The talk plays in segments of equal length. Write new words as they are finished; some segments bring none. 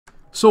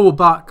So we're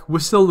back, we're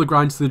still on the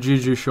grind to the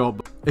Juju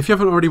Shortbow. If you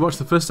haven't already watched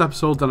the first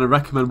episode, then I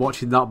recommend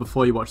watching that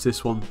before you watch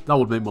this one. That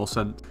would make more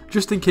sense.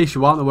 Just in case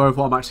you aren't aware of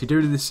what I'm actually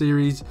doing in this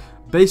series,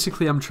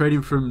 basically I'm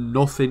trading from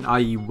nothing,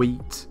 i.e.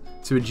 wheat,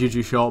 to a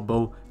Juju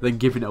Shortbow, then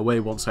giving it away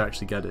once I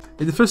actually get it.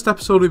 In the first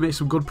episode we made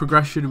some good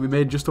progression, we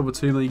made just over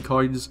 2 million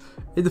coins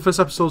in the first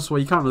episode, so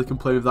you can't really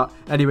complain with that.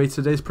 Anyway,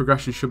 today's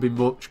progression should be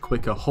much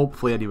quicker,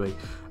 hopefully anyway.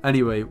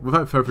 Anyway,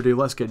 without further ado,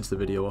 let's get into the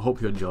video. I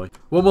hope you enjoy.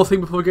 One more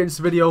thing before we get into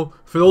the video,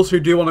 for those who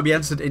do want to be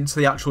entered into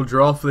the actual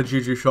draw for the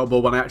Juju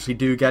Shortbow when I actually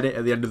do get it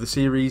at the end of the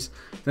series,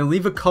 then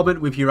leave a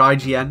comment with your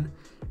IGN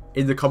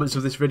in the comments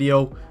of this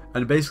video,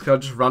 and basically I'll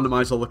just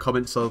randomise all the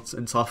comments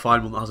until I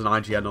find one that has an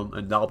IGN on,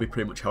 and that'll be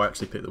pretty much how I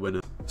actually pick the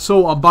winner.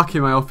 So I'm back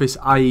in my office,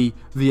 i.e.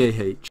 the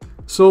AH.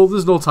 So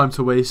there's no time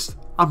to waste,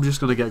 I'm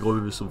just going to get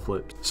going with some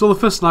flips. So the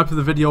first snipe of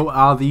the video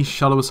are these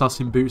Shadow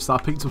Assassin boots that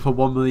I picked up for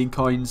 1 million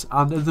coins,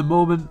 and at the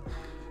moment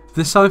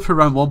they're selling for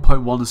around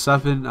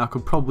 1.17. I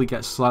could probably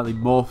get slightly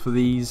more for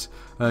these,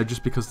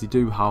 just because they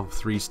do have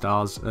 3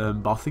 stars,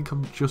 but I think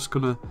I'm just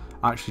going to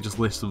actually just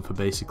list them for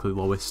basically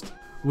lowest.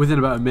 Within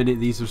about a minute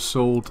these have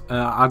sold.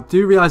 I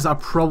do realise that I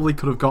probably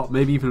could have got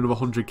maybe even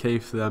another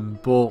 100k for them,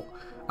 but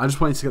I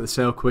just wanted to get the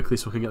sale quickly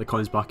so I can get the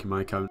coins back in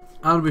my account.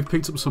 And we've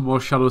picked up some more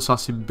Shadow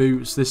Assassin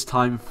boots, this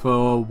time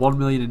for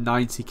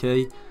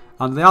 1,090,000,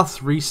 and they are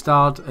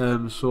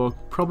 3-starred, so I'm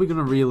probably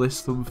going to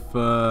relist them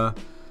for,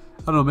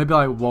 I don't know, maybe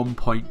like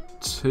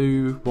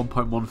 1.2,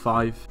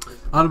 1.15.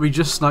 And we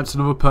just sniped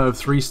another pair of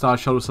 3-star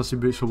Shadow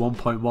Assassin boots for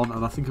 1.1,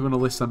 and I think I'm going to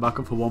list them back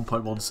up for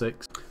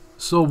 1.16.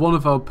 So one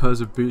of our pairs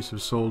of boots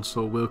have sold,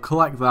 so we'll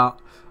collect that,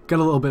 get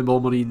a little bit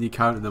more money in the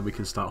account, and then we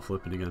can start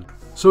flipping again.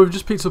 So we've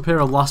just picked up here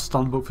a last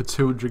stand book for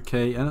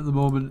 200k, and at the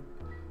moment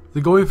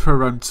they're going for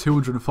around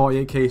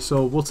 248k,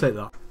 so we'll take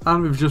that.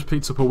 And we've just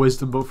picked up a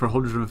wisdom book for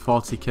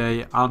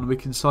 140k, and we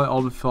can sell it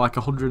on for like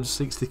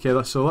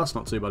 160k, so that's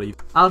not too bad either.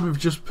 And we've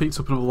just picked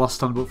up another last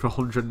stand book for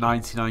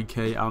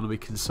 199k, and we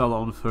can sell it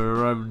on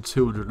for around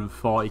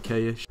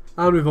 240k-ish.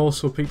 And we've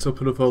also picked up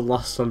another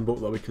last stand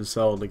book that we can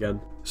sell on again.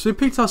 So we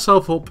picked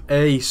ourselves up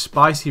a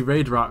spicy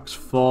Raider axe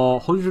for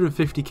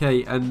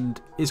 150k,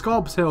 and it's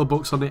got potato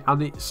books on it,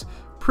 and it's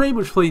pretty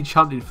much fully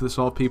enchanted for the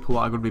sort of people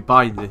that are going to be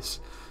buying this.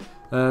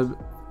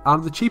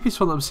 And the cheapest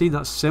one that I'm seeing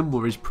that's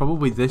similar is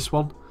probably this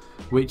one,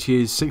 which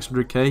is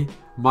 600k.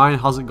 Mine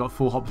hasn't got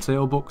full hot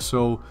potato books,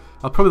 so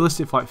I'll probably list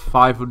it for like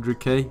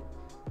 500k.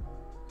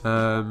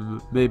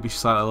 Maybe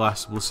slightly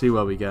less, we'll see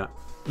where we get.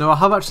 Now I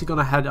have actually gone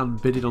ahead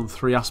and bidded on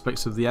 3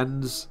 aspects of the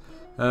ends.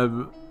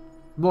 I'm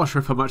not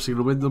sure if I'm actually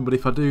going to win them, but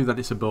if I do then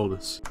it's a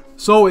bonus.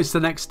 So it's the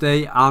next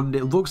day, and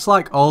it looks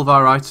like all of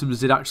our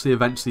items did actually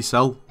eventually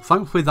sell.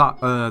 Thankfully that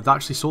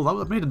actually sold.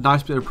 That made a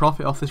nice bit of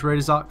profit off this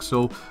Raider's axe,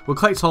 so we'll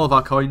collect all of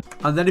our coins.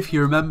 And then if you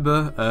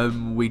remember,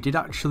 we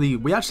actually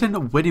ended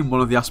up winning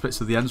one of the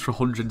aspects of the ends for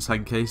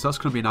 110k, so that's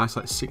going to be a nice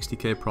like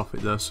 60k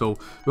profit there, so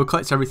we'll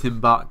collect everything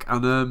back,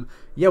 and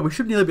yeah, we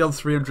should nearly be on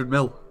 300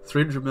 mil.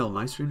 300 mil,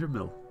 nice 300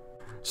 mil.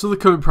 So the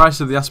current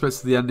price of the aspects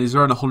of the end is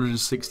around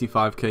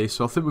 165k,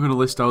 so I think we're going to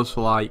list ours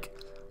for like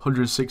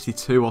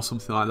 162 or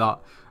something like that.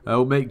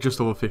 We'll make just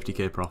over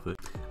 50k profit.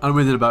 And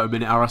within about a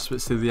minute our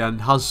aspects to the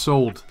end has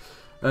sold.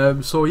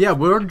 So yeah,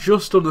 we're on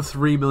just under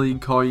 3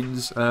 million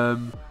coins.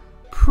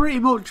 Pretty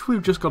much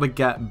we've just got to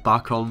get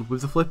back on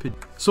with the flipping.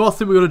 So what I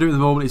think we're going to do at the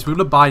moment is we're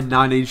going to buy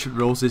 9 ancient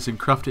roses and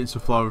craft it into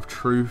Flower of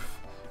Truth.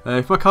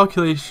 If my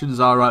calculations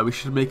are right, we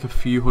should make a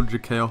few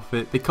 100k off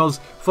it, because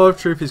Flower of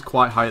Truth is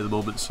quite high at the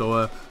moment,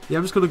 so yeah,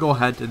 I'm just going to go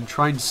ahead and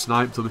try and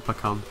snipe them if I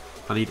can.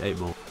 I need 8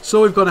 more.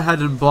 So we've gone ahead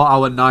and bought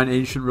our 9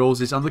 ancient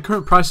roses, and the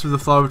current price of the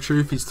Flower of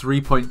Truth is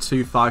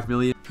 3.25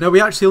 million. Now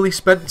we actually only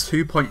spent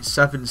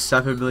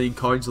 2.77 million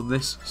coins on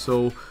this,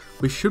 so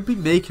we should be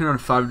making around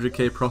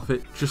 500k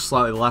profit, just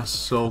slightly less,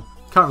 so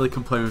can't really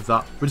complain with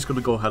that. We're just going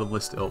to go ahead and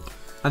list it up.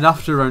 And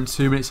after around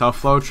 2 minutes our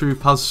Flower of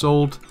Truth has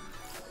sold.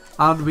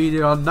 And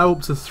we are now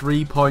up to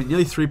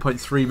nearly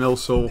 3.3 mil,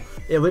 so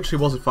it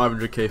literally was a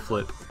 500k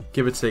flip,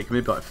 give or take,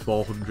 maybe like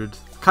 400.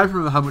 Can't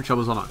remember how much I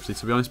was on actually,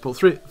 to be honest, but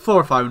 4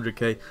 or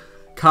 500k,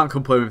 can't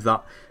complain with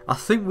that. I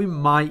think we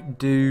might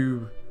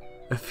do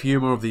a few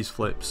more of these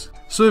flips.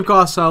 So we've got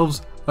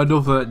ourselves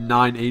another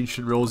 9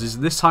 ancient roses,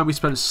 and this time we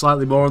spent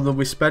slightly more on them.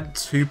 We spent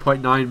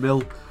 2.9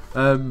 mil,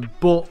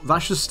 but that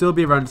should still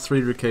be around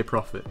 300k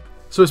profit.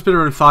 So it's been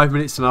around 5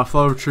 minutes and our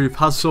Flower of Truth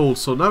has sold,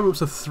 so now we're up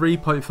to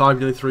 3.5,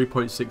 nearly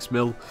 3.6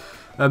 mil.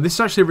 This is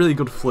actually a really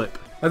good flip.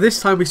 And this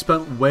time we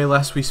spent way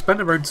less. We spent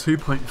around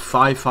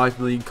 2.55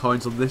 million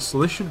coins on this, so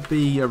this should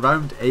be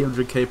around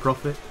 800k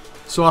profit.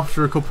 So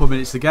after a couple of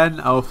minutes again,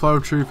 our Flower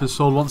of Truth has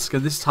sold once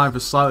again, this time for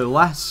slightly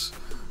less.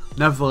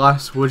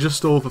 Nevertheless, we're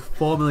just over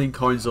 4 million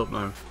coins up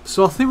now.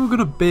 So I think we're going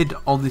to bid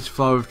on this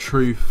Flower of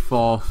Truth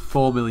for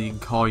 4 million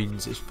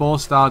coins. It's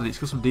 4-starred and it's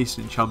got some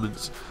decent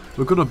enchantments.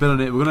 We're going to bid on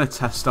it, we're going to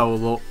test our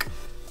luck.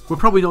 We're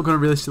probably not going to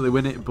realistically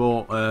win it,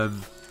 but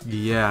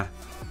yeah.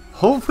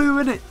 Hopefully we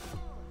win it.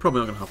 Probably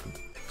not going to happen.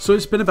 So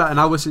it's been about an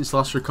hour since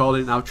last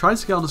recording. I've tried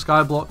to get on the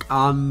Skyblock,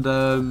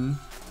 and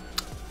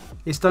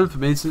it's down for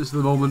maintenance at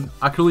the moment.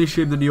 I can only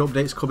assume the new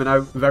update's coming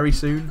out very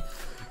soon.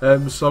 So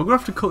I'm going to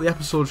have to cut the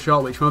episode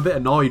short, which I'm a bit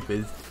annoyed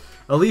with.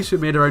 At least we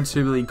made around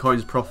 2 million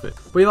coins profit.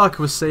 But yeah, like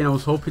I was saying, I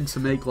was hoping to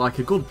make like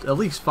a good, at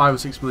least 5 or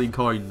 6 million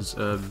coins.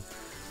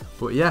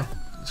 But yeah,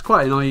 it's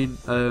quite annoying.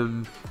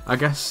 I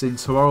guess in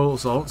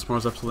tomorrow's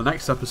episode, the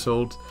next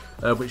episode,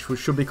 which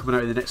should be coming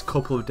out in the next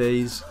couple of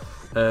days,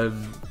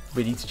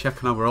 we need to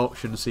check on our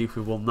auction to see if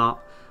we won that.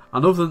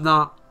 And other than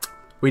that,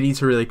 we need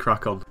to really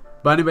crack on.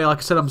 But anyway, like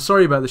I said, I'm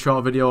sorry about the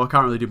short video, I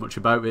can't really do much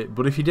about it.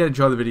 But if you did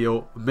enjoy the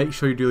video, make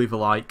sure you do leave a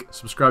like,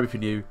 subscribe if you're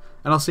new,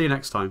 and I'll see you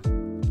next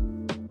time.